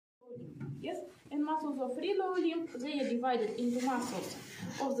Yes, and muscles of free lower limb, they are divided into muscles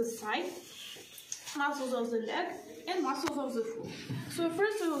of the side, muscles of the leg, and muscles of the foot. So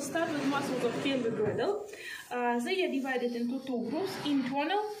first we will start with muscles of pelvic girdle. They are divided into two groups,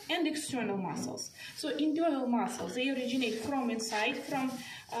 internal and external muscles. So internal muscles, they originate from inside, from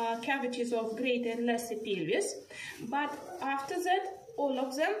cavities of greater and lesser pelvis. But after that, all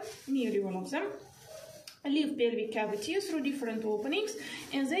of them, nearly all of them, leave pelvic cavity through different openings,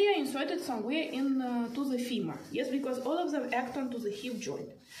 and they are inserted somewhere to the femur. Yes, because all of them act onto the hip joint.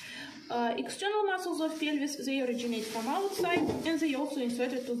 External muscles of pelvis, they originate from outside, and they also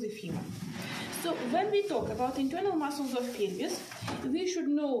inserted to the femur. So when we talk about internal muscles of pelvis, we should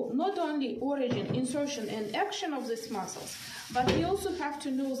know not only origin, insertion, and action of these muscles, but we also have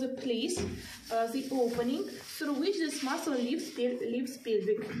to know the place, the opening through which this muscle leaves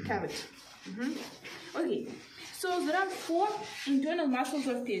pelvic cavity. Okay, so there are four internal muscles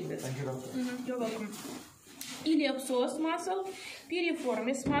of pelvis. Thank you, Doctor. You're welcome. Iliopsoas muscle,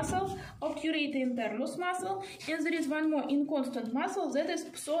 piriformis muscle, obturator internus muscle, and there is one more inconstant muscle, that is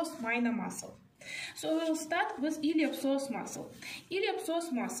psoas minor muscle. So we'll start with iliopsoas muscle.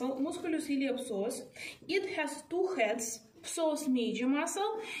 Iliopsoas muscle, musculus iliopsoas, it has two heads, psoas major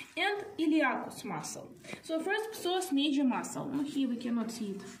muscle and iliacus muscle. So first, psoas major muscle. Here we cannot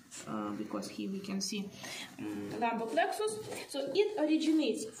see it because here we can see lumbar plexus. So it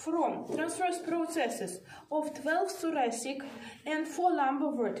originates from transverse processes of 12 thoracic and 4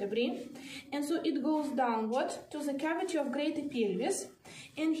 lumbar vertebrae, and so it goes downward to the cavity of greater pelvis,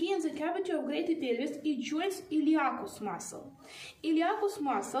 and here in the cavity of greater pelvis it joins iliacus muscle. Iliacus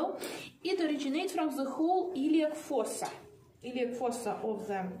muscle, it originates from the whole iliac fossa of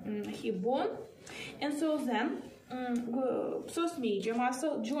the hip bone, and so then psoas major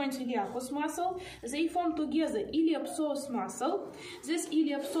muscle joins iliacus muscle. They form together iliopsoas muscle. This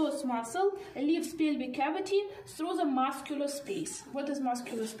iliopsoas muscle leaves pelvic cavity through the muscular space. What is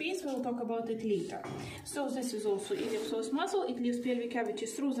muscular space? We'll talk about it later. So this is also iliopsoas muscle. It leaves pelvic cavity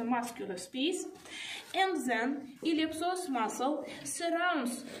through the muscular space. And then iliopsoas muscle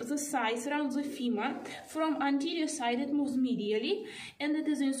surrounds the thigh, surrounds the femur. From anterior side it moves medially, and it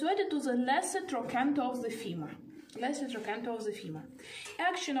is inserted to the lesser trochanter of the femur.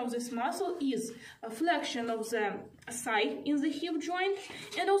 Action of this muscle is a flexion of the thigh in the hip joint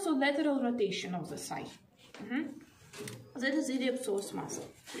and also lateral rotation of the thigh. That is iliopsoas muscle.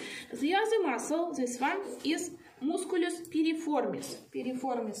 The other muscle, this one, is musculus piriformis.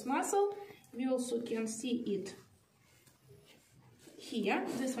 Piriformis muscle, we also can see it here.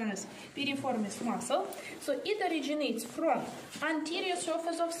 This one is piriformis muscle. So it originates from anterior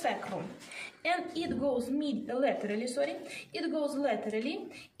surface of sacrum, and it goes laterally.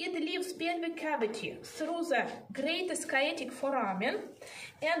 It leaves pelvic cavity through the greater sciatic foramen,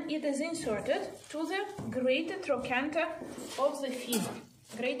 and it is inserted to the greater trochanter of the femur.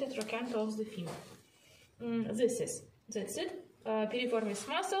 That's it. Piriformis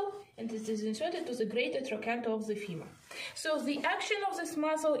muscle, and it is inserted to the greater trochanter of the femur. So the action of this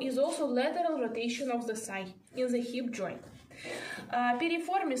muscle is also lateral rotation of the thigh in the hip joint.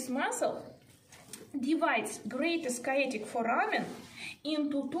 Piriformis muscle divides greater sciatic foramen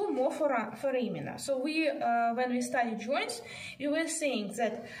into two more foramina. So when we study joints, we were saying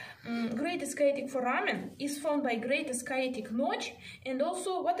that greater sciatic foramen is formed by greater sciatic notch, and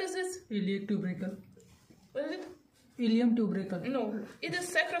also, what is this? Iliac tubercle. What is it? Ilium tubercle. No, it is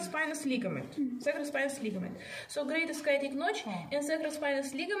sacrospinous ligament. So greater sciatic notch and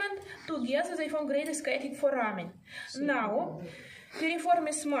sacrospinous ligament together they form greater sciatic foramen. Now,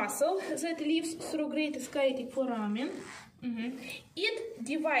 piriformis muscle that lives through greater sciatic foramen, it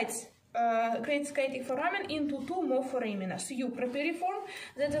divides greater sciatic foramen into two more foramina: suprapiriform,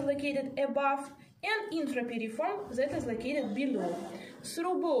 that is located above, and infrapiriform, that is located below.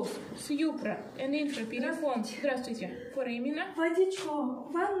 Through both supra and infrapiriform, foramina.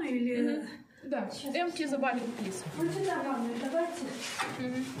 Водичку, ванну или... Да, empty the bottle, please. Вот сюда ванну, давайте.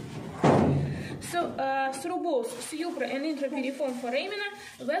 So, through both supra and infrapiriform foramina,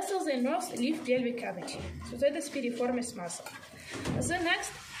 vessels and nerves leave pelvic cavity. So that is piriformis muscle. The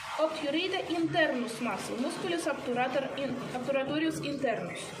next, obturator internus muscle, musculus obturatorius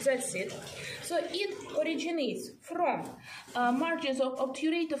internus. That's it. So it originates from margins of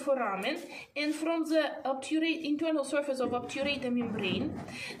obturator foramen and from the internal surface of obturator membrane.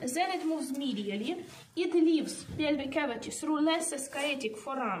 Then it moves medially. It leaves pelvic cavity through lesser sciatic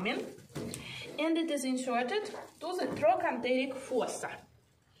foramen, and it is inserted to the trochanteric fossa.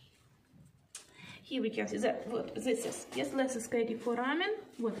 Here we can see that what this is. Yes, less ischiatic foramen.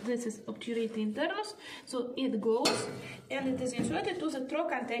 What this is obturator internus. So it goes and it is inserted to the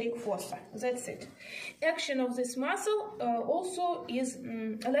trochanteric fossa. That's it. Action of this muscle also is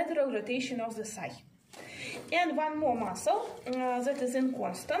lateral rotation of the thigh. And one more muscle that is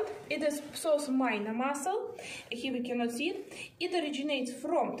inconstant. It is psoas minor muscle. Here we cannot see it. It originates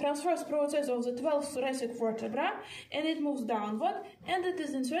from transverse process of the 12th thoracic vertebra, and it moves downward, and it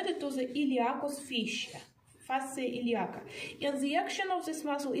is inserted to the iliacus fascia, fascia iliaca. And the action of this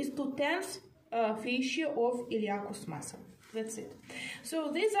muscle is to tense fascia of iliacus muscle. That's it.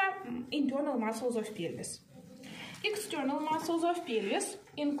 So these are internal muscles of pelvis. External muscles of pelvis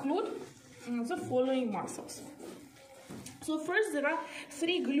include the following muscles. So first there are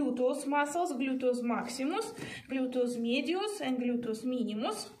three gluteus muscles: gluteus maximus, gluteus medius, and gluteus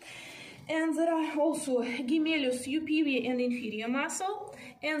minimus. And there are also gemellus superior and inferior muscle,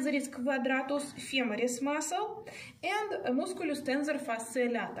 and there is quadratus femoris muscle, and musculus tensor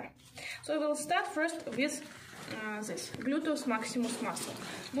fasciae lata. So we'll start first with this gluteus maximus muscle,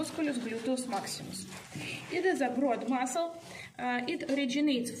 musculus gluteus maximus. It is a broad muscle. It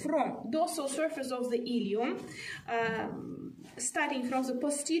originates from dorsal surface of the ilium, starting from the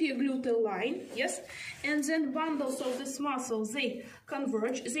posterior gluteal line, yes, and then bundles of this muscle, they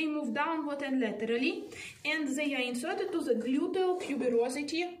converge, they move downward and laterally, and they are inserted to the gluteal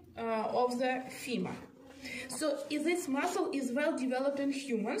tuberosity of the femur. So this muscle is well developed in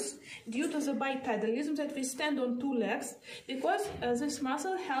humans due to the bipedalism, that we stand on two legs, because this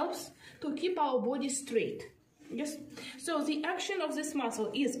muscle helps to keep our body straight. Yes. So the action of this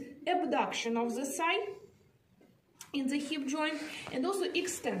muscle is abduction of the thigh in the hip joint, and also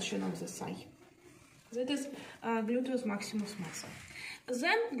extension of the thigh. That is gluteus maximus muscle.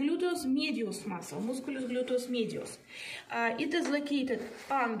 Then gluteus medius muscle, musculus gluteus medius. It is located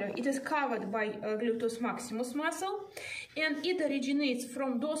under, it is covered by gluteus maximus muscle, and it originates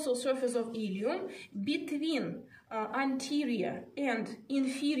from dorsal surface of ilium between anterior and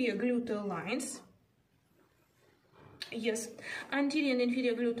inferior gluteal lines. Yes, anterior and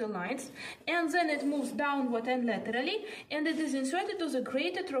inferior gluteal lines, and then it moves downward and laterally, and it is inserted to the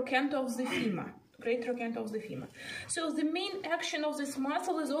greater trochanter of the femur. Great trochanter of the femur. So the main action of this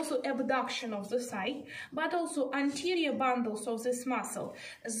muscle is also abduction of the thigh, but also anterior bundles of this muscle,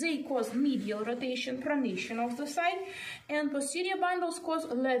 they cause medial rotation, pronation of the thigh, and posterior bundles cause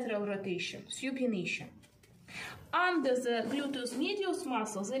lateral rotation, supination. Under the gluteus medius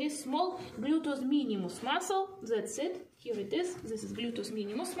muscle, there is small gluteus minimus muscle. That's it. Here it is. This is gluteus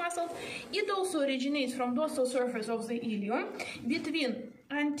minimus muscle. It also originates from dorsal surface of the ilium between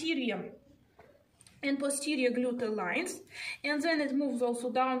anterior and posterior gluteal lines, and then it moves also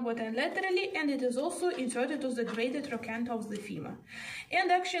downward and laterally, and it is also inserted to the greater trochanter of the femur.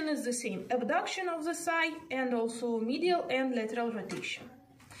 And action is the same: abduction of the thigh, and also medial and lateral rotation.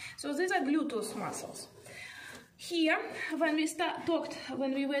 So these are gluteus muscles. Here, when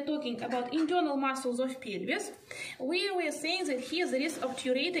we were talking about internal muscles of pelvis, we were saying that here there is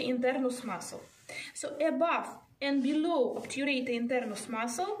obturator internus muscle. So above and below obturator internus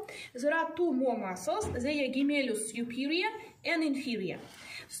muscle, there are two more muscles. They are gemellus superior and inferior.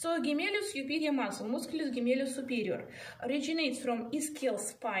 So gemellus superior muscle, musculus gemellus superior, originates from ischial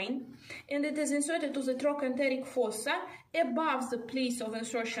spine, and it is inserted to the trochanteric fossa above the place of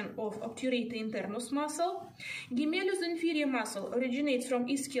insertion of obturator internus muscle. Gemellus inferior muscle originates from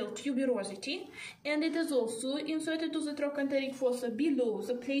ischial tuberosity, and it is also inserted to the trochanteric fossa below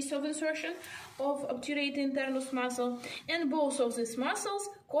the place of insertion of obturator internus muscle, and both of these muscles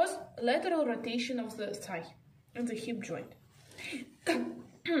cause lateral rotation of the thigh and the hip joint.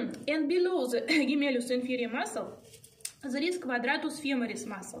 And below the gemellus inferior muscle, there is quadratus femoris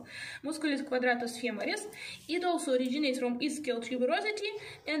muscle, musculus quadratus femoris. It also originates from ischial tuberosity,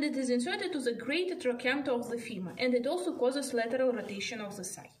 and it is inserted to the greater trochanter of the femur, and it also causes lateral rotation of the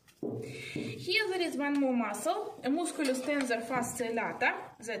thigh. Here there is one more muscle, a musculus tensor fasciae lata.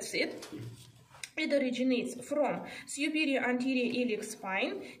 That's it. It originates from superior anterior iliac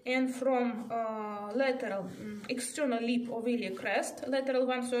spine and from lateral external lip of iliac crest, lateral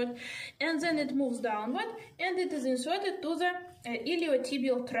 1/3, and then it moves downward, and it is inserted to the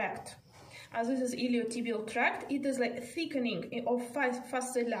iliotibial tract. As this is iliotibial tract, it is like thickening of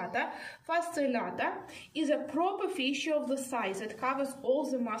fasciae lata. Fasciae lata is a proper fascia of the thigh that covers all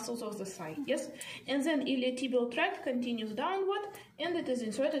the muscles of the thigh, yes? And then iliotibial tract continues downward, and it is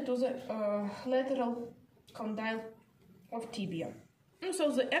inserted to the lateral condyle of tibia. And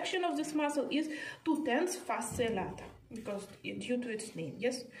so the action of this muscle is to tense fasciae lata, because due to its name,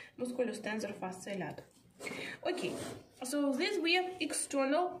 yes? Musculus tensor fasciae lata. Okay, so these were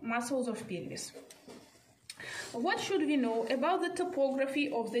external muscles of pelvis. what should we know about the topography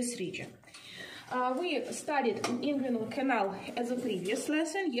of this region? We studied inguinal canal as a previous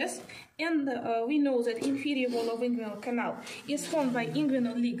lesson, yes, and we know that inferior wall of inguinal canal is formed by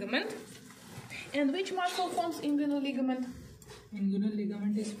inguinal ligament. And which muscle forms inguinal ligament? Inguinal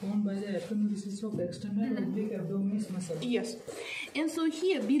ligament is formed by the aponeurosis of external oblique abdominis muscle. Yes. And so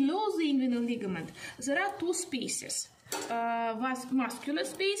here, below the inguinal ligament, there are two spaces, muscular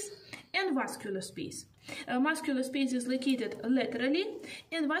space and vascular space. Muscular space is located laterally,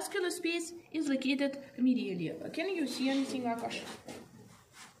 and vascular space is located medially. Can you see anything, Akash?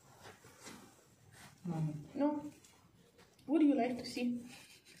 No? Would you like to see?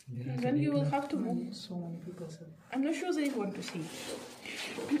 Then you will have to move. So many people, sir. I'm not sure they want to see.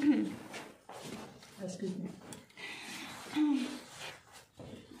 Excuse me.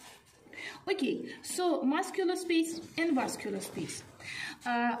 Okay, so muscular space and vascular space.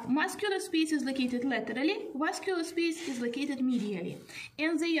 Muscular space is located laterally, vascular space is located medially,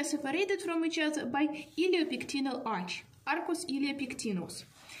 and they are separated from each other by iliopectineal arch, arcus iliopectinus.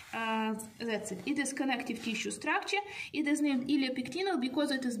 That's it. It is connective tissue structure. It is named iliopectineal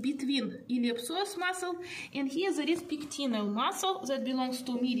because it is between iliopsoas muscle, and here there is pectineal muscle that belongs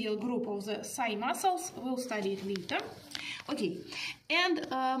to medial group of the thigh muscles. We'll study it later. Okay, and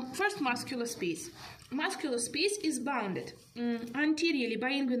first muscular space. Muscular space is bounded anteriorly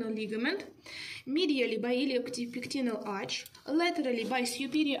by inguinal ligament, medially by iliopectineal arch, laterally by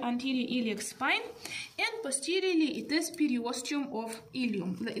superior anterior iliac spine, and posteriorly it is periosteum of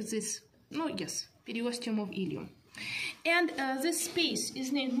ilium. Periosteum of ilium. And this space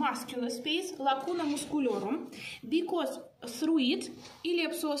is named muscular space, lacuna musculorum, because through it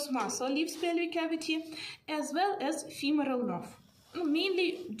iliopsoas muscle leaves pelvic cavity, as well as femoral nerve.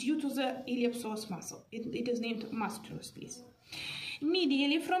 Mainly due to the iliopsoas muscle. It is named muscular space.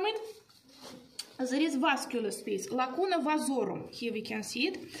 Medially from it, there is vascular space, lacuna vasorum. Here we can see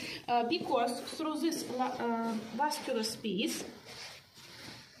it, because through this vascular space,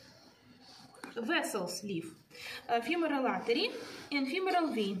 vessels leave, femoral artery and femoral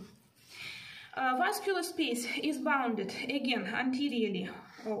vein. Vascular space is bounded, again, anteriorly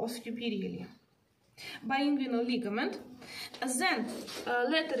or superiorly by inguinal ligament. Then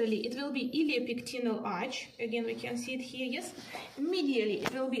laterally it will be iliopectineal arch, again we can see it here, yes. Medially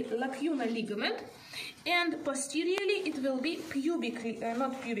it will be lacunar ligament, and posteriorly it will be pectineal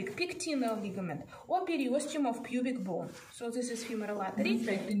ligament or periosteum of pubic bone. So this is femoral artery.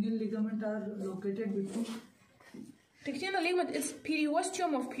 Pectineal ligament are located between. Pectineal ligament is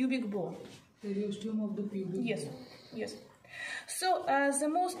periosteum of pubic bone. Periosteum of the pubic. Yes, yes. So the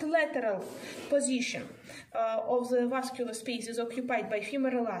most lateral position of the vascular space is occupied by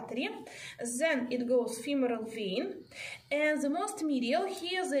femoral artery, then it goes femoral vein, and the most medial,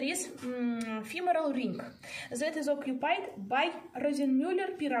 here there is femoral ring that is occupied by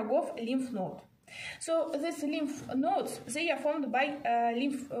Rosenmüller-Pirogov lymph node. So these lymph nodes, they are formed by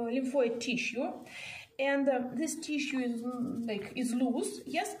lymphoid tissue. And this tissue is loose,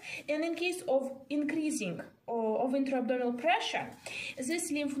 yes. And in case of increasing of intra-abdominal pressure,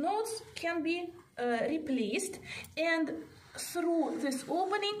 these lymph nodes can be replaced, and through this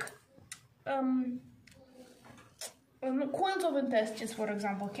opening, coils of intestines, for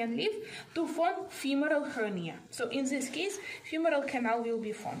example, can leave to form femoral hernia. So in this case, femoral canal will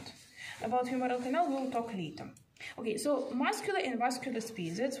be formed. About femoral canal, we will talk later. Okay, so muscular and vascular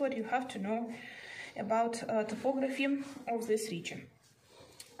space, that's what you have to know about topography of this region.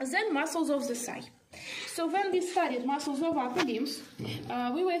 Then muscles of the thigh. So when we studied muscles of upper limbs,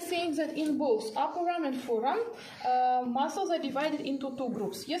 we were saying that in both upper arm and forearm, muscles are divided into two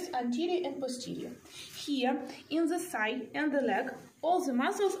groups, yes, anterior and posterior. Here, in the thigh and the leg, all the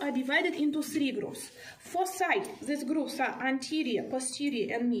muscles are divided into three groups. For thigh, these groups are anterior,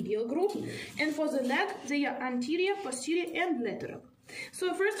 posterior, and medial group, and for the leg, they are anterior, posterior, and lateral.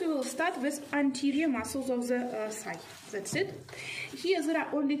 So first we will start with anterior muscles of the thigh. That's it. Here there are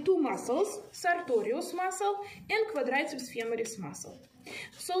only two muscles, sartorius muscle and quadriceps femoris muscle.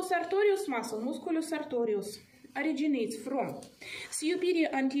 So sartorius muscle, musculus sartorius, originates from superior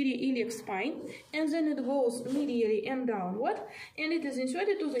anterior iliac spine, and then it goes medially and downward, and it is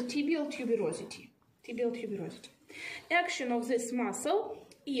inserted to the tibial tuberosity. Tibial tuberosity. Action of this muscle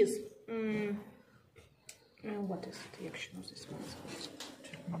is what is the action of this muscle?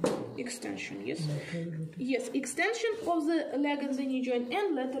 Extension, yes? Yes, extension of the leg and the knee joint,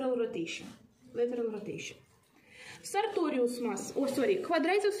 and lateral rotation. Lateral rotation. Sartorius muscle,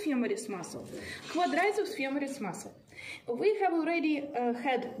 quadriceps femoris muscle. Quadriceps femoris muscle. We have already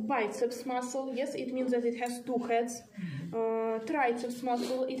had biceps muscle. Yes, it means that it has 2 heads. Triceps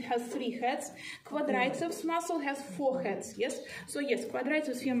muscle, it has 3 heads. Quadriceps muscle has 4 heads. Yes, so yes,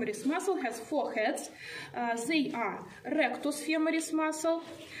 quadriceps femoris muscle has 4 heads. They are rectus femoris muscle,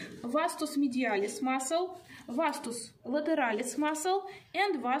 vastus medialis muscle, vastus lateralis muscle,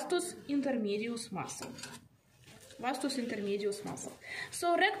 and vastus intermedius muscle. Vastus intermedius muscle.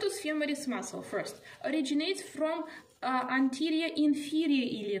 So rectus femoris muscle first originates from anterior inferior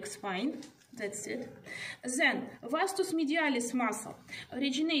iliac spine. That's it. Then vastus medialis muscle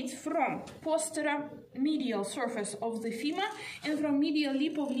originates from posterior medial surface of the femur and from medial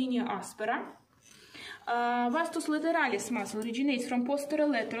lip of linea aspera. Vastus lateralis muscle originates from posterior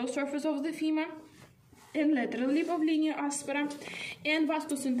lateral surface of the femur and lateral lip of linea aspera, and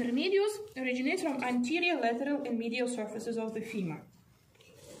vastus intermedius originates from anterior, lateral, and medial surfaces of the femur.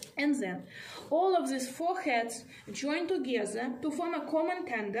 And then all of these 4 heads join together to form a common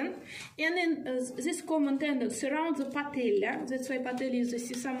tendon, and then this common tendon surrounds the patella. That's why patella is the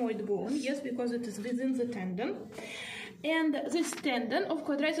sesamoid bone, yes, because it is within the tendon. And this tendon of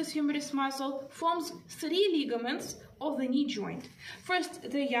quadriceps femoris muscle forms 3 ligaments of the knee joint. First,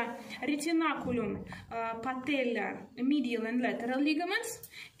 they are retinaculum, patella, medial and lateral ligaments,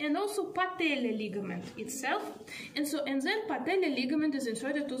 and also patella ligament itself. And then patella ligament is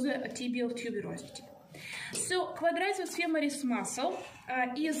inserted to the tibial tuberosity. So quadriceps femoris muscle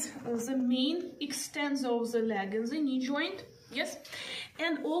is the main extensor of the leg in the knee joint. Yes,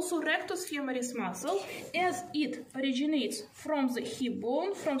 and also rectus femoris muscle, as it originates from the hip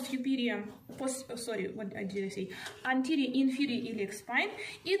bone, from anterior inferior iliac spine,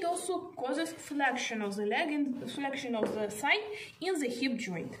 it also causes flexion of the leg and flexion of the thigh in the hip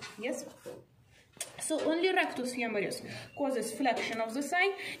joint. Yes. So only rectus femoris causes flexion of the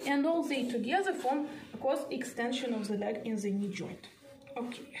thigh, and all they together cause extension of the leg in the knee joint.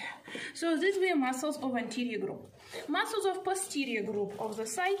 Okay, so these were muscles of anterior group. Muscles of posterior group of the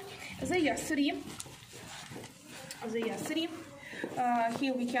thigh, they are 3.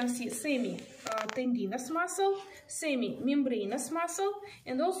 Here we can see semi-tendinous muscle, semi-membranous muscle,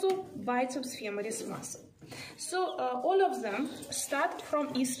 and also biceps femoris muscle. So all of them start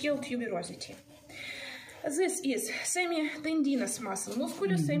from ischial tuberosity. This is semitendinous muscle,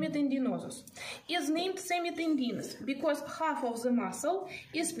 musculus semitendinosus. Is named semitendinous because half of the muscle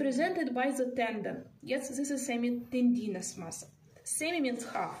is presented by the tendon. Yes, this is semitendinous muscle. Semi means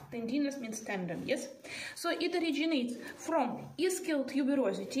half, tendinous means tendon, yes? So it originates from ischial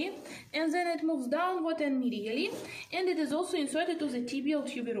tuberosity, and then it moves downward and medially, and it is also inserted to the tibial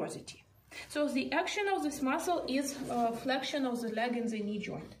tuberosity. So the action of this muscle is flexion of the leg in the knee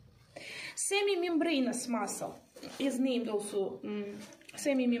joint. Semimembranous muscle is named also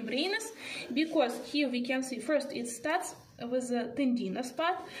semimembranous because here we can see first it starts with the tendinous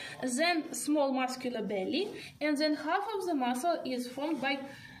part, then small muscular belly, and then half of the muscle is formed by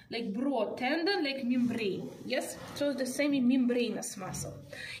like broad tendon, like membrane. Yes, so the semimembranous muscle.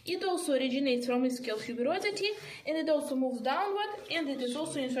 It also originates from ischial tuberosity, and it also moves downward, and it is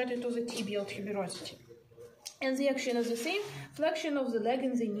also inserted to the tibial tuberosity. And the action is the same, flexion of the leg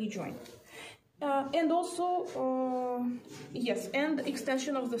in the knee joint. And also, yes, and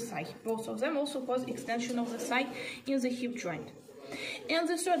extension of the thigh. Both of them also cause extension of the thigh in the hip joint. And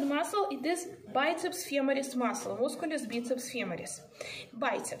the third muscle, it is biceps femoris muscle, musculus biceps femoris.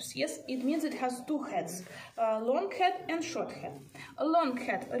 Biceps, yes, it means it has 2 heads, long head and short head. A long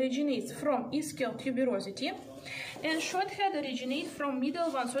head originates from ischial tuberosity, and short head originates from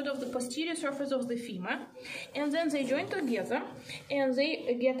middle 1/3 of the posterior surface of the femur, and then they join together and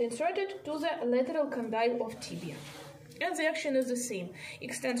they get inserted to the lateral condyle of tibia. And the action is the same,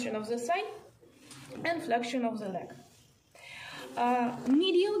 extension of the thigh and flexion of the leg.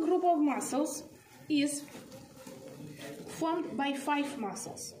 Medial group of muscles is formed by 5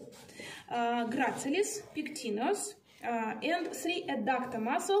 muscles, gracilis, pectineus, and 3 adductor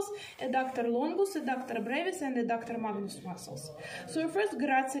muscles, adductor longus, adductor brevis, and adductor magnus muscles. So first,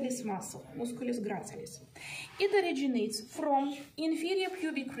 gracilis muscle, musculus gracilis. It originates from inferior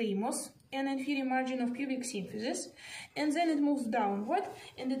pubic ramus and inferior margin of pubic symphysis, and then it moves downward,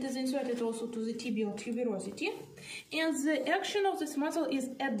 and it is inserted also to the tibial tuberosity. And the action of this muscle is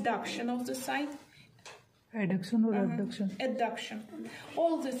adduction of the thigh. Adduction or abduction? Adduction.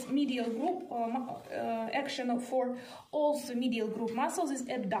 All this medial group, action for all the medial group muscles is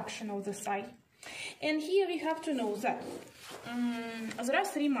adduction of the thigh. And here we have to know that there are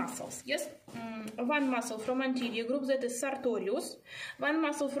 3 muscles, yes? One muscle from anterior group, that is sartorius. One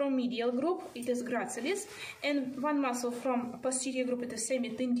muscle from medial group, it is gracilis. And one muscle from posterior group, it is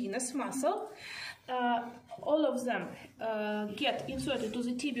semitendinous muscle. all of them get inserted to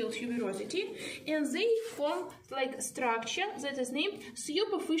the tibial tuberosity, and they form like a structure that is named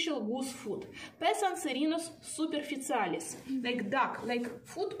superficial goose foot, pes anserinus superficialis, like duck, like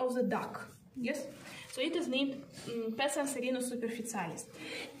foot of the duck. Yes, so it is named pes anserinus superficialis.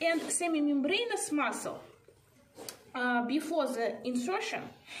 And semimembranous muscle, before the insertion,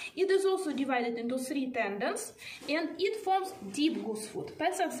 it is also divided into 3 tendons, and it forms deep goose foot,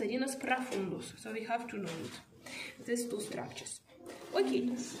 pes anserinus profundus. So we have to know it, these 2 structures. Okay,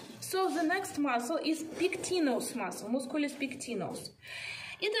 so the next muscle is pectineus muscle, musculus pectineus.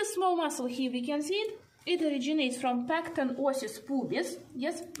 It is small muscle here, we can see it. It originates from pecten ossis pubis,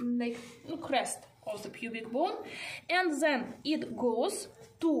 yes, like crest of the pubic bone, and then it goes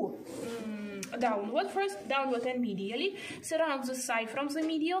to downward first, downward and medially, surrounds the thigh from the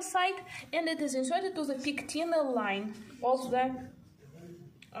medial side, and it is inserted to the pectineal line of the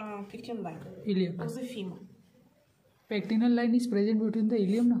ilium. of the femur. Pectineal line is present between the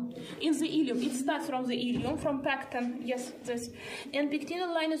ilium now? In the ilium, it starts from the ilium, from pecten, yes, this. And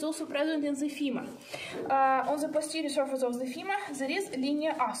pectineal line is also present in the femur. On the posterior surface of the femur, there is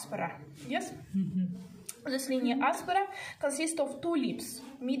linea aspera, yes? This linea aspera consists of 2 lips,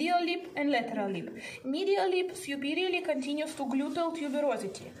 medial lip and lateral lip. Medial lip superiorly continues to gluteal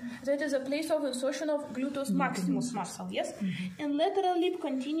tuberosity. That is a place of insertion of gluteus maximus muscle, yes? And lateral lip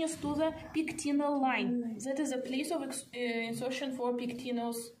continues to the pectineal line. That is a place of insertion for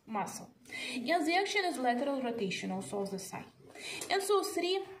pectineus muscle. And the action is lateral rotation also of the thigh. And so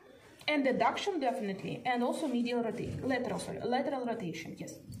 3, and adduction definitely, and also medial rotation, lateral rotation,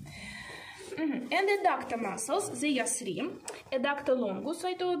 yes. And adductor muscles, they are 3. Adductor longus,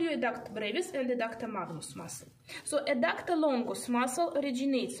 I told you, adductor brevis, and adductor magnus muscle. So adductor longus muscle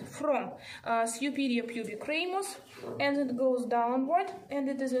originates from superior pubic ramus, and it goes downward, and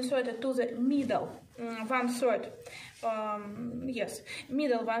it is inserted to the middle 1/3,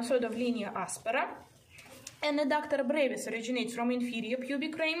 middle 1/3 of linea aspera. And adductor brevis originates from inferior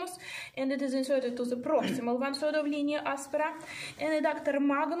pubic ramus, and it is inserted to the proximal 1/3 of linea aspera. And adductor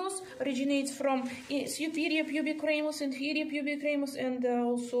magnus originates from superior pubic ramus, inferior pubic ramus, and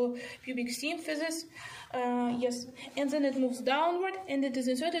also pubic symphysis. Yes, and then it moves downward, and it is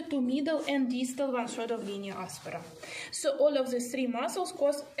inserted to middle and distal 1/3 of linea aspera. So all of these 3 muscles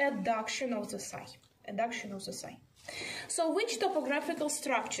cause adduction of the thigh. Adduction of the thigh. So which topographical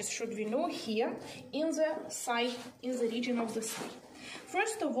structures should we know here in the thigh, in the region of the thigh?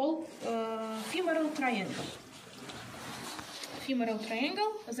 First of all, femoral triangle. Femoral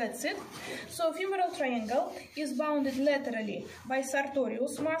triangle, that's it. So femoral triangle is bounded laterally by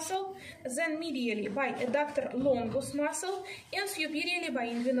sartorius muscle, then medially by adductor longus muscle, and superiorly by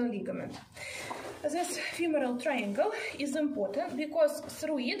inguinal ligament. This femoral triangle is important because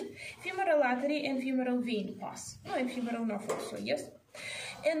through it femoral artery and femoral vein pass. No, and femoral nerve also, yes.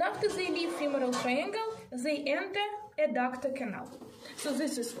 And after they leave femoral triangle, they enter adductor canal. So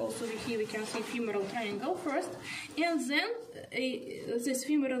this is also here we can see femoral triangle first, and then this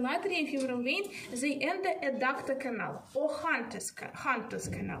femoral artery and femoral vein, they enter adductor canal or Hunter's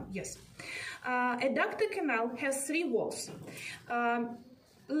canal, yes. Adductor canal has 3 walls.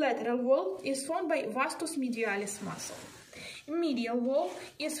 Lateral wall is formed by vastus medialis muscle. Medial wall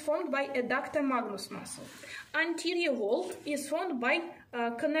is formed by adductor magnus muscle. Anterior wall is formed by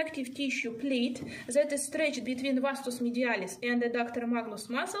connective tissue plate that is stretched between vastus medialis and adductor magnus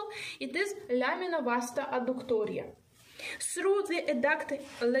muscle. It is lamina vasta adductoria. Through the adductor,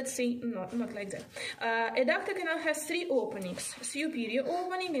 let's say, no, not like that. Adductor canal has 3 openings: superior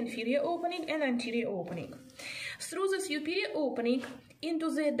opening, inferior opening, and anterior opening. Through the superior opening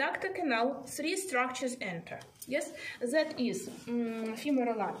into the adductor canal, 3 structures enter. Yes, that is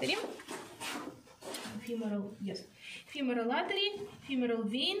femoral artery, femoral artery, femoral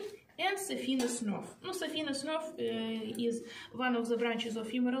vein, and saphenous nerve. No, saphenous nerve is one of the branches of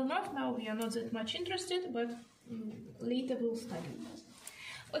femoral nerve. Now we are not that much interested, but later we'll study.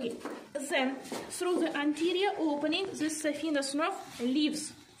 Okay, then through the anterior opening, this saphenous nerve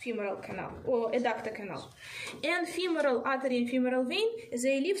leaves femoral canal or adductor canal, and femoral artery and femoral vein,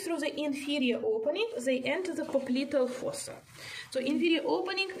 they leave through the inferior opening, they enter the popliteal fossa. So inferior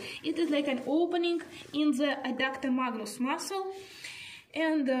opening, it is like an opening in the adductor magnus muscle,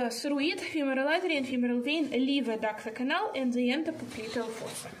 and through it femoral artery and femoral vein leave adductor canal and they enter popliteal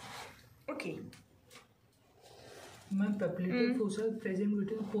fossa. Okay. Ma'am, popliteal fossa is present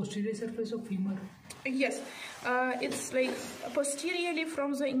between the posterior surface of femur. Yes, it's like posteriorly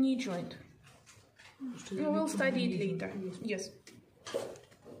from the knee joint. We will study it later. Yes.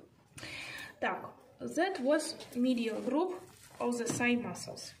 Так, that was medial group of the thigh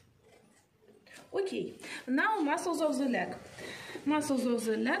muscles. Okay, now muscles of the leg. Muscles of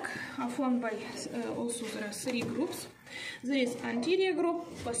the leg are formed by also there are 3 groups. There is anterior group,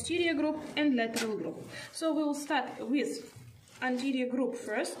 posterior group, and lateral group. So we will start with anterior group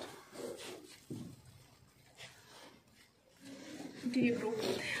first.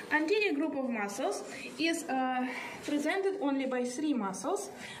 Anterior group of muscles is presented only by 3 muscles.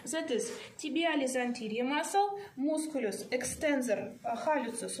 That is tibialis anterior muscle, musculus extensor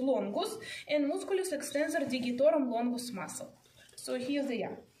hallucis longus, and musculus extensor digitorum longus muscle. So here they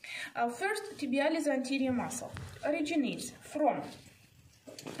are. First, tibialis anterior muscle originates from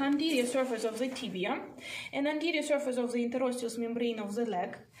anterior surface of the tibia and anterior surface of the interosseous membrane of the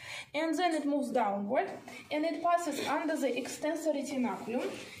leg, and then it moves downward and it passes under the extensor retinaculum.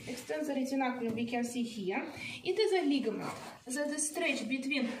 Extensor retinaculum we can see here. It is a ligament that is stretched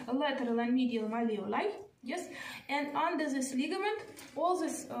between lateral and medial malleoli. Yes, and under this ligament, all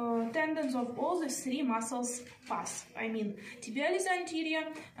these tendons of all the 3 muscles pass. I mean, tibialis anterior,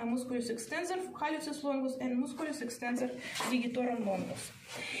 musculus extensor hallucis longus, and musculus extensor digitorum longus.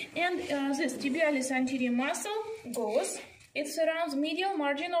 And this tibialis anterior muscle goes, it surrounds medial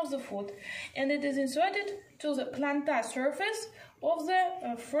margin of the foot, and it is inserted to the plantar surface of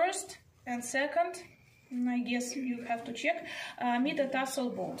the first and second, I guess you have to check, metatarsal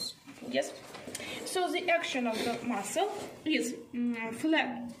bones. Yes. So the action of the muscle is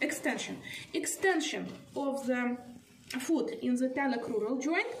extension of the foot in the talocrural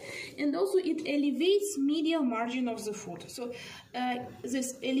joint, and also it elevates medial margin of the foot. So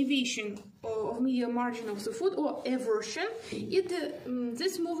this elevation of medial margin of the foot, or eversion,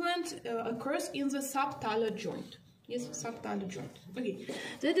 this movement occurs in the subtalar joint. Yes, subtalar joint. Okay,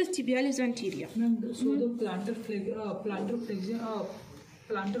 that is tibialis anterior. So the plantar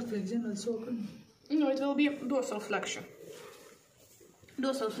flexion also occurs? No, it will be dorsal flexion.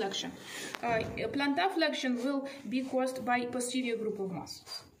 Dorsal flexion. Plantar flexion will be caused by posterior group of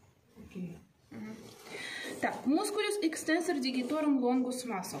muscles. Okay. Musculus extensor digitorum longus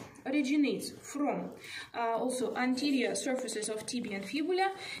muscle originates from also anterior surfaces of tibia and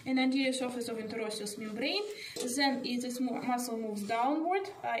fibula and anterior surface of interosseous membrane. Then this muscle moves downward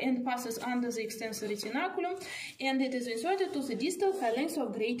and passes under the extensor retinaculum, and it is inserted to the distal phalanx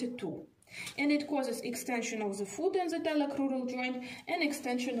of greater 2. And it causes extension of the foot and the talocrural joint and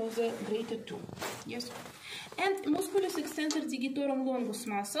extension of the greater 2. Yes. And musculus extensor digitorum longus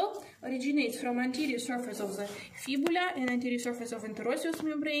muscle originates from anterior surface of the fibula and anterior surface of interosseous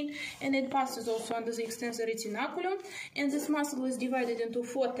membrane, and it passes also under the extensor retinaculum. And this muscle is divided into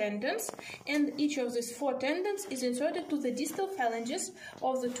 4 tendons, and each of these 4 tendons is inserted to the distal phalanges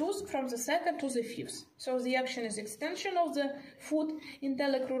of the toes from the 2nd to the 5th. So the action is extension of the foot in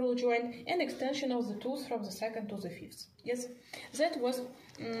talocrural joint and extension of the toes from the 2nd to the 5th. Yes, that was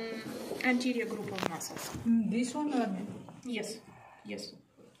anterior group of muscles. This one or? Yes,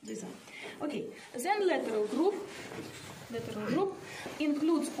 this one. Okay, then lateral group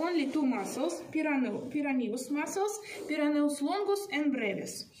includes only 2 muscles, peroneus muscles, peroneus longus and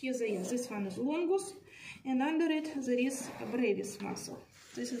brevis. Here they are. This one is longus, and under it there is a brevis muscle.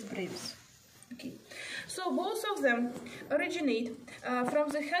 This is brevis. Okay, so both of them originate from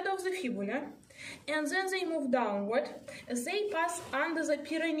the head of the fibula, and then they move downward. They pass under the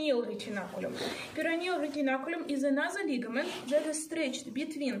peroneal retinaculum. Peroneal retinaculum is another ligament that is stretched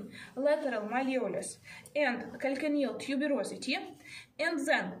between lateral malleolus and calcaneal tuberosity, and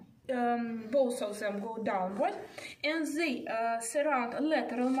then both of them go downward, and they surround a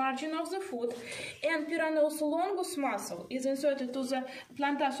lateral margin of the foot, and peroneus longus muscle is inserted to the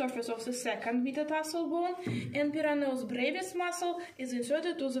plantar surface of the 2nd metatarsal bone, and peroneus brevis muscle is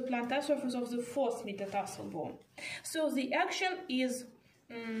inserted to the plantar surface of the 4th metatarsal bone. So the action is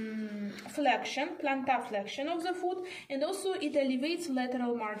flexion, plantar flexion of the foot, and also it elevates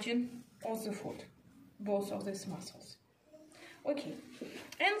lateral margin of the foot, both of these muscles. Okay,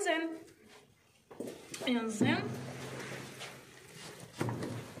 and then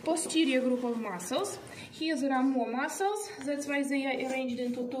posterior group of muscles. Here there are more muscles, that's why they are arranged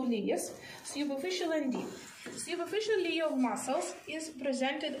into 2 layers, superficial and deep. Superficial layer of muscles is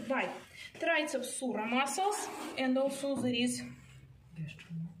presented by triceps sura muscles, and also there is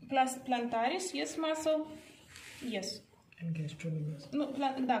plantaris, yes, muscle, yes. And gastrocnemius. No,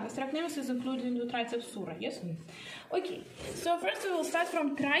 gastrocnemius is included into triceps sura, yes? Okay, so first we will start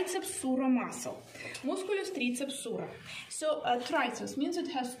from triceps sura muscle. Musculus triceps sura. So triceps means it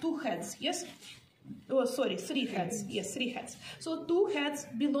has 2 heads, yes? Oh, sorry, 3 heads. Yes, 3 heads. So 2 heads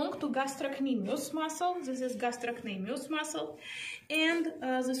belong to gastrocnemius muscle. This is gastrocnemius muscle. And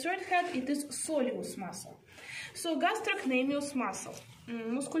the 3rd head, it is soleus muscle. So gastrocnemius muscle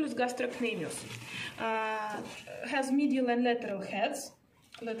musculus gastrocnemius has medial and lateral heads,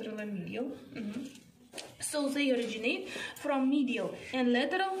 lateral and medial. So they originate from medial and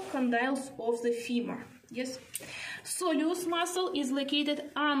lateral condyles of the femur. Yes. Soleus muscle is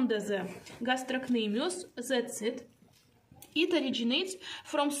located under the gastrocnemius. That's it. It originates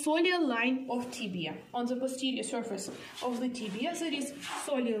from soleal line of tibia. On the posterior surface of the tibia, there is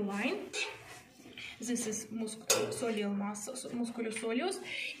soleal line. This is soleal muscle, musculus soleus.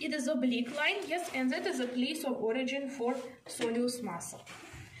 It is oblique line, yes, and that is a place of origin for soleus muscle.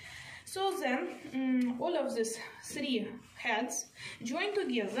 So then, all of these three heads join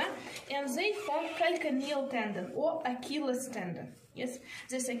together and they form calcaneal tendon or Achilles tendon. Yes,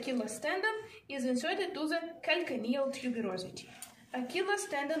 this Achilles tendon is inserted to the calcaneal tuberosity. Achilles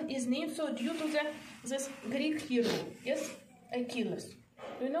tendon is named so due to this Greek hero. Yes, Achilles.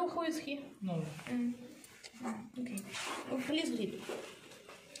 Do you know who is he? No. Okay. Oh, please read.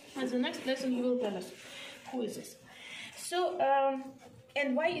 In the next lesson you will tell us who is this. So,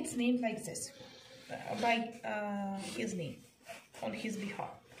 and why it's named like this? By his name, on his behalf.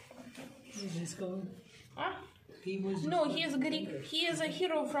 He was discovered. Huh? He was No, he is Greek. He is a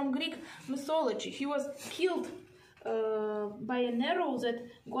hero from Greek mythology. He was killed by an arrow that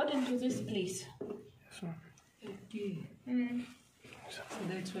got into this place. Okay. So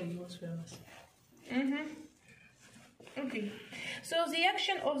that's why he was famous. Okay. So the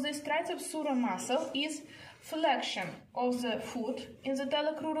action of this triceps sura muscle is flexion of the foot in the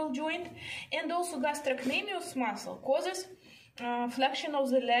talocrural joint, and also gastrocnemius muscle causes flexion of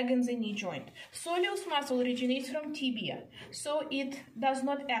the leg in the knee joint. Soleus muscle originates from tibia, so it does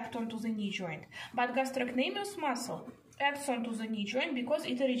not act onto the knee joint. But gastrocnemius muscle acts onto the knee joint because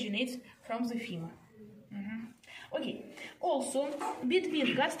it originates from the femur. Okay. Also,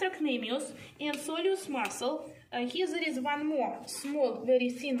 between gastrocnemius and soleus muscle, here there is one more small, very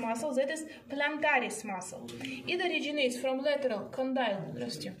thin muscle, that is plantaris muscle. It originates from lateral condyle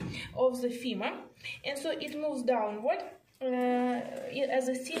of the femur, and so it moves downward as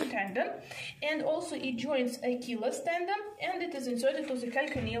a thin tendon, and also it joins Achilles tendon, and it is inserted to the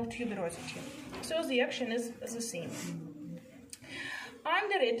calcaneal tuberosity. So the action is the same.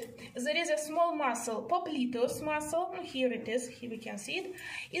 Under it, there is a small muscle, popliteus muscle. Here it is, here we can see it.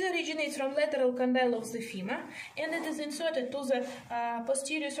 It originates from lateral condyle of the femur, and it is inserted to the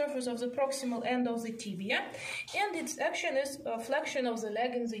posterior surface of the proximal end of the tibia, and its action is flexion of the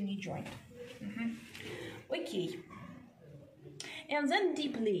leg in the knee joint. Okay. And then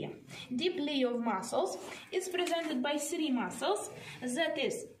deep layer. Deep layer of muscles is presented by three muscles, that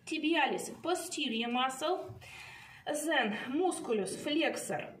is tibialis posterior muscle, then musculus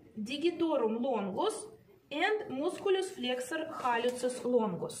flexor digitorum longus and musculus flexor hallucis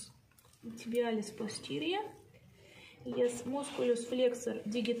longus. Tibialis posterior, yes, musculus flexor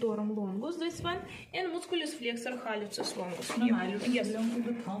digitorum longus, this one, and musculus flexor hallucis longus. Hallucis belong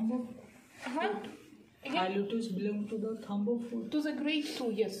to the thumb of foot. Hallucis belong to the thumb of foot. To the great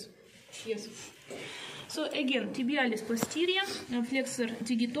toe, yes. Yes. So again, tibialis posterior, flexor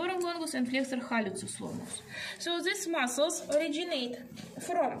digitorum longus, and flexor hallucis longus. So these muscles originate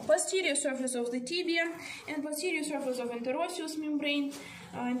from posterior surface of the tibia and posterior surface of interosseous membrane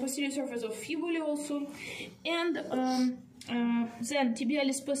and posterior surface of fibula also, and then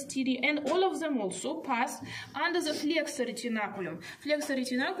tibialis posterior, and all of them also pass under the flexor retinaculum. Flexor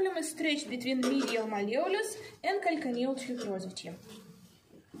retinaculum is stretched between medial malleolus and calcaneal tuberosity.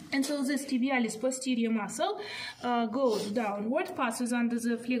 And so this tibialis posterior muscle goes downward, passes under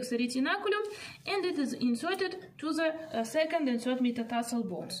the flexor retinaculum, and it is inserted to the second and third metatarsal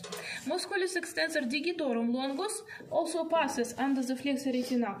bones. Musculus extensor digitorum longus also passes under the flexor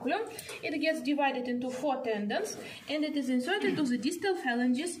retinaculum. It gets divided into 4 tendons, and it is inserted to the distal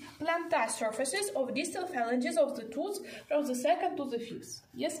phalanges, plantar surfaces of distal phalanges of the toes from the second to the fifth.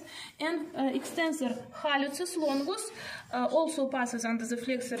 Yes, and extensor hallucis longus also passes under the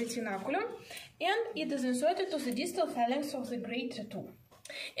flexor retinaculum, and it is inserted to the distal phalanx of the great toe.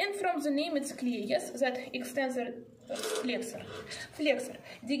 And from the name it's clear, yes, that extensor flexor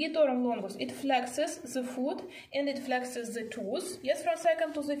digitorum longus, it flexes the foot and it flexes the toes, yes, from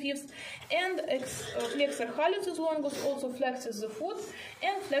second to the fifth, and flexor hallucis longus also flexes the foot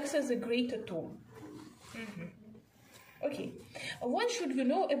and flexes the greater toe. Okay, what should you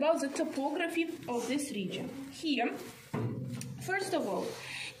know about the topography of this region? Here, first of all,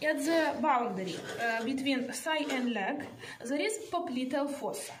 at the boundary between thigh and leg, there is popliteal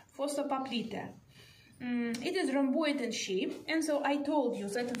fossa, fossa popliteal. It is rhomboid in shape, and so I told you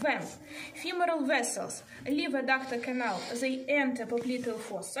that when femoral vessels leave adductor canal, they enter popliteal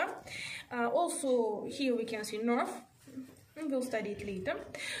fossa. Also, here we can see nerve We'll study it later.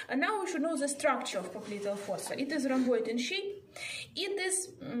 And now we should know the structure of popliteal fossa. It is rhomboid in shape.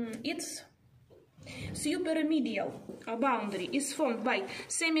 Its supraremedial boundary is formed by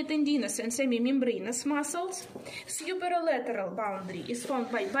semitendinous and semimembranous muscles. Superolateral boundary is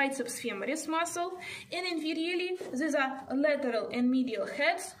formed by biceps femoris muscle, and inferiorly these are lateral and medial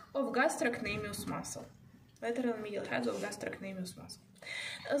heads of gastrocnemius muscle. Lateral and medial heads of gastrocnemius muscle.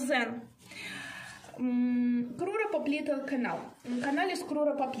 Then cruropopliteal canal. Canalis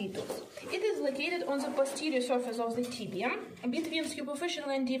cruropopliteus. It is located on the posterior surface of the tibia, between superficial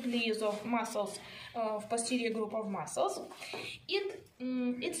and deep layers of muscles, of posterior group of muscles.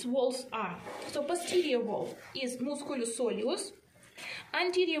 Its walls are, so posterior wall is musculus soleus,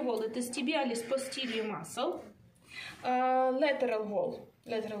 anterior wall it is tibialis posterior muscle, lateral wall,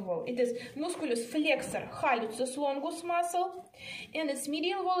 it is musculus flexor hallucis longus muscle, and its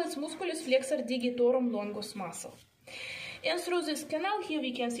medial wall is musculus flexor digitorum longus muscle. And through this canal here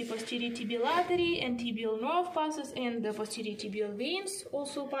we can see posterior tibial artery and tibial nerve passes, and the posterior tibial veins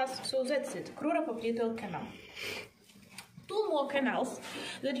also pass. So that's it, cruropopliteal canal. Two more canals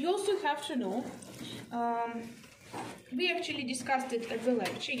that you also have to know. We actually discussed it at the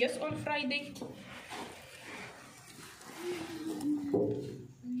lecture, yes, on Friday.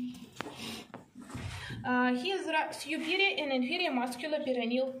 Here's the superior and inferior muscular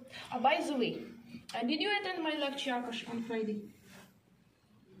perineal. By the way, did you attend my lecture, Akash, on Friday?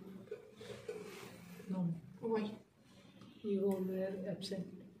 No. Why? You all were absent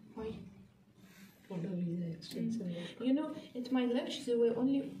Why? for the visa extension. You know, at my lecture there were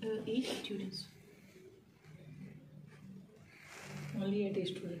only 8 students. Only 8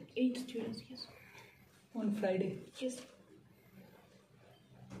 students. 8 students, yes. On Friday. Yes.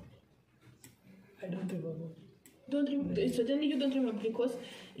 I don't remember. Don't remember. Certainly you don't remember because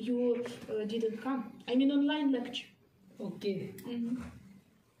you didn't come. I mean online lecture. Okay. Mm-hmm.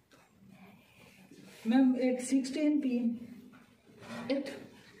 Ma'am, at 6:10 p.m. At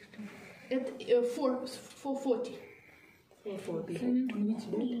 4:40. 4:40. Mm-hmm. On which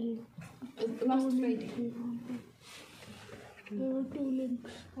date? Last Friday. There were 2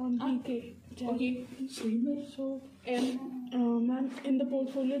 links on PK. Okay. So, And ma'am, in the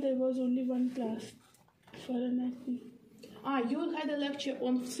portfolio there was only 1 class for anatomy. you had a lecture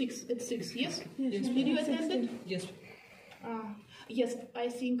on 6 at 6, yes? Yes. Did you attend it? Yes. Yes, I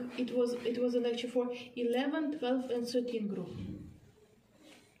think it was a lecture for 11, 12, and 13 group.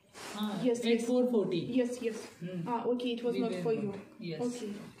 Yes, at yes. 4:40. Yes. Okay, it was We not were for not. you. Yes.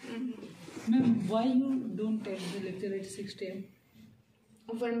 Okay. Ma'am, why you don't take the lecture at 6 a.m.?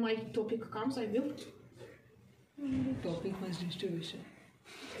 When my topic comes, I will. Topic was distribution.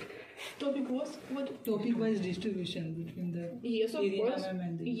 Topic was what? Topic wise distribution between the Yes, of area course.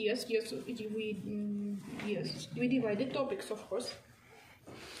 and the Yes. We divided topics, of course.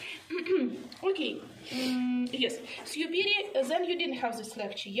 Okay. Yes. Superior. Then you didn't have this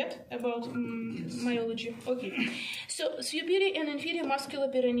lecture yet about myology. Okay. So superior and inferior muscular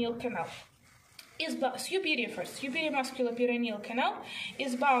perineal canal is superior muscular perineal canal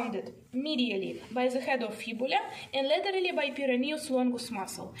is bounded medially by the head of fibula and laterally by peroneus longus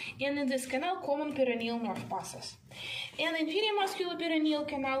muscle, and in this canal common perineal nerve passes. And inferior muscular perineal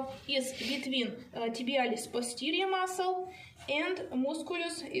canal is between tibialis posterior muscle and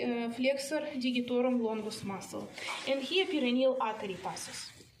musculus flexor digitorum longus muscle, and here perineal artery passes.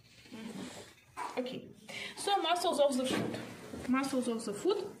 Okay, so muscles of the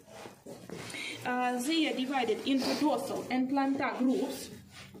foot. They are divided into dorsal and plantar groups.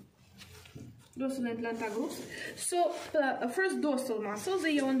 So first dorsal muscle,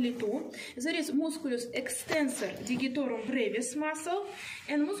 there are only 2. There is musculus extensor digitorum brevis muscle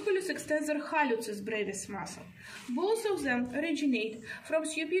and musculus extensor hallucis brevis muscle. Both of them originate from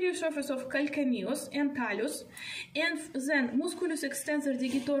superior surface of calcaneus and talus, and then musculus extensor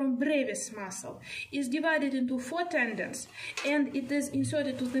digitorum brevis muscle is divided into 4 tendons, and it is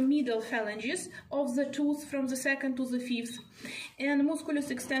inserted to the middle phalanges of the tooth from the 2nd to the 5th, and musculus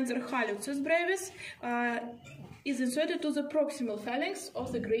extensor hallucis brevis is inserted to the proximal phalanx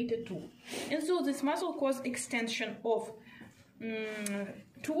of the greater tooth. And so this muscle causes extension of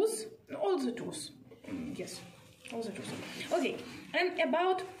tooth, all the tooth. Yes, all the tooth. Okay, and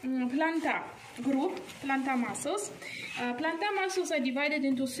about plantar muscles. Plantar muscles are divided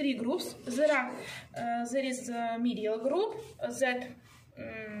into 3 groups. There is the medial group that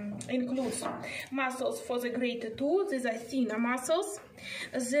includes muscles for the greater tooth. These are thinner muscles.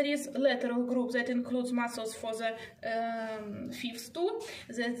 There is lateral group that includes muscles for the 5th tooth.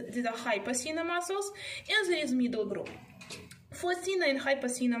 These are hypociner muscles. And there is middle group. For thinner and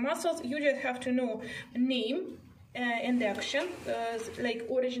hypociner muscles, you just have to know name and action, like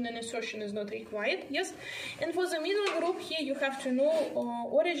origin and insertion is not required, yes. And for the middle group, here you have to know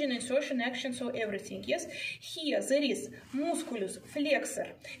origin, insertion, action, so everything, yes. Here there is musculus flexor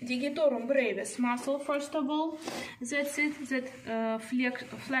digitorum brevis muscle, first of all. That's it, that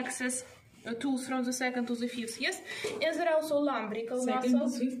flexes tools from the second to the fifth, yes. And there are also lumbrical muscles. Second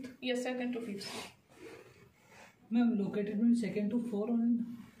to fifth? Yes, second to fifth. Ma'am, located in second to 4 only?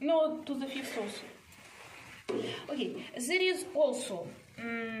 No, to the fifth also. Okay, there is also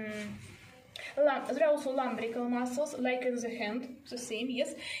there are also lumbrical muscles, like in the hand, the same,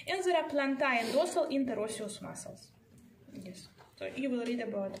 yes. And there are plantar and dorsal interosseous muscles. Yes. So you will read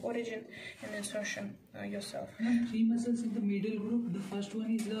about origin and insertion yourself. Ma'am, 3 muscles in the middle group. The first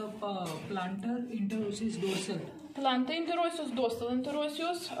one is the plantar interosseous dorsal. Plantar interosseous, dorsal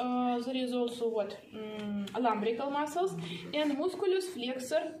interosseous. There is also what? Lumbrical muscles and musculus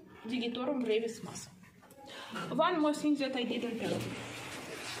flexor digitorum brevis muscle. One more thing that I didn't tell you.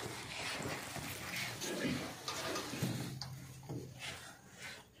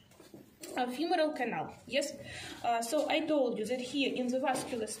 Femoral canal, yes. So I told you that here in the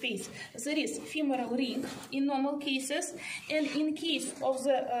vascular space there is femoral ring in normal cases, and in case of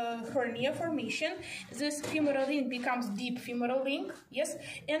the hernia formation, this femoral ring becomes deep femoral ring, yes,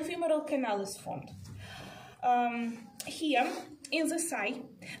 and femoral canal is formed. Here in the thigh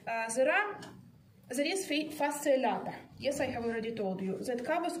there is fascia lata. Yes, I have already told you, that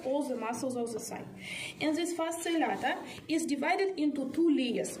covers all the muscles of the thigh. And this fascia lata is divided into 2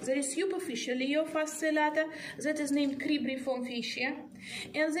 layers. There is superficial layer of fascia lata that is named cribriform fascia,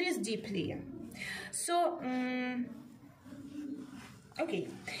 and there is deep layer. So, okay,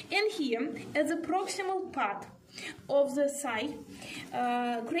 and here at the proximal part of the thigh,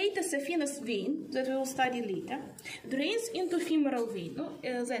 greater saphenous vein, that we will study later, drains into femoral vein.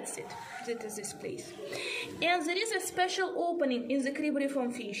 That's it. That is this place. And there is a special opening in the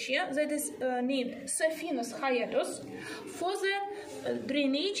cribriform fascia that is named saphenous hiatus for the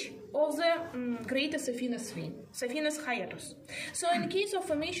drainage of the greater saphenous vein, saphenous hiatus. So in case of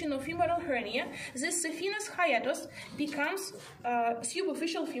formation of femoral hernia, this saphenous hiatus becomes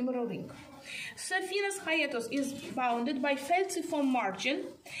superficial femoral ring. Saphenous hiatus is bounded by falciform margin,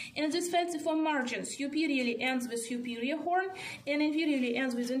 and this falciform margin superiorly ends with superior horn and inferiorly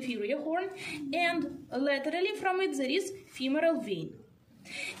ends with inferior horn, and laterally from it there is femoral vein.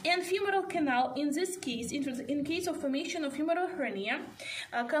 And femoral canal, in this case, in case of formation of femoral hernia,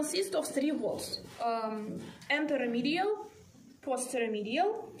 consists of 3 walls: anteromedial,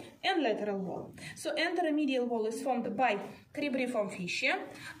 posteromedial, and lateral wall. So anteromedial wall is formed by cribriform fascia,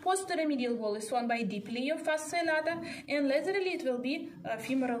 posteromedial wall is formed by deep layer of fascia lata, and laterally it will be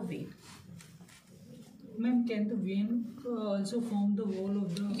femoral vein. Ma'am, can the vein also form the wall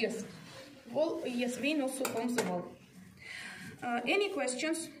of the... Yes. Wall, yes, vein also forms the wall. Any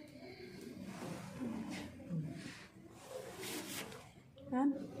questions?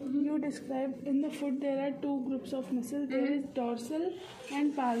 And you described in the foot there are 2 groups of muscles. There is dorsal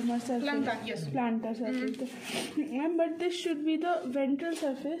and palmar surface. Plantar, yes. Plantar surface. But this should be the ventral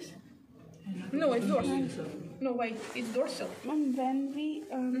surface. No, it's dorsal. No, wait, it's dorsal. And when we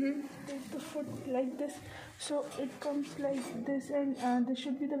take the foot like this, so it comes like this, and this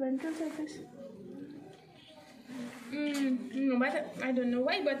should be the ventral surface. No, but I don't know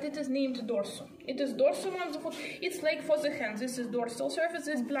why, but it is named dorsal. It is dorsal on the foot. It's like for the hands. This is dorsal surface,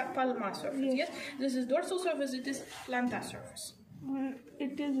 this is palmar surface. Yes, this is dorsal surface, it is plantar surface.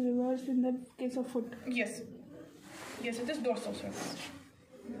 It is reversed in the case of foot. Yes. Yes, it is dorsal surface.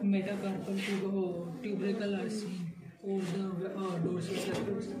 Metacarpal tubercle are seen over the dorsal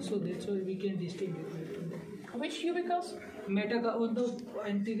surface, so that's why we can distinguish between them. Which tubercles? On the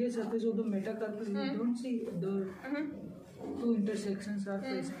anterior surface of the metacarpal, we don't see the 2 intersections are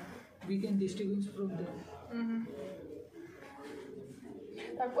present. We can distinguish from them.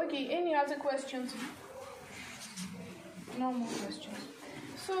 Okay, any other questions? No more questions.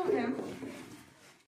 So then,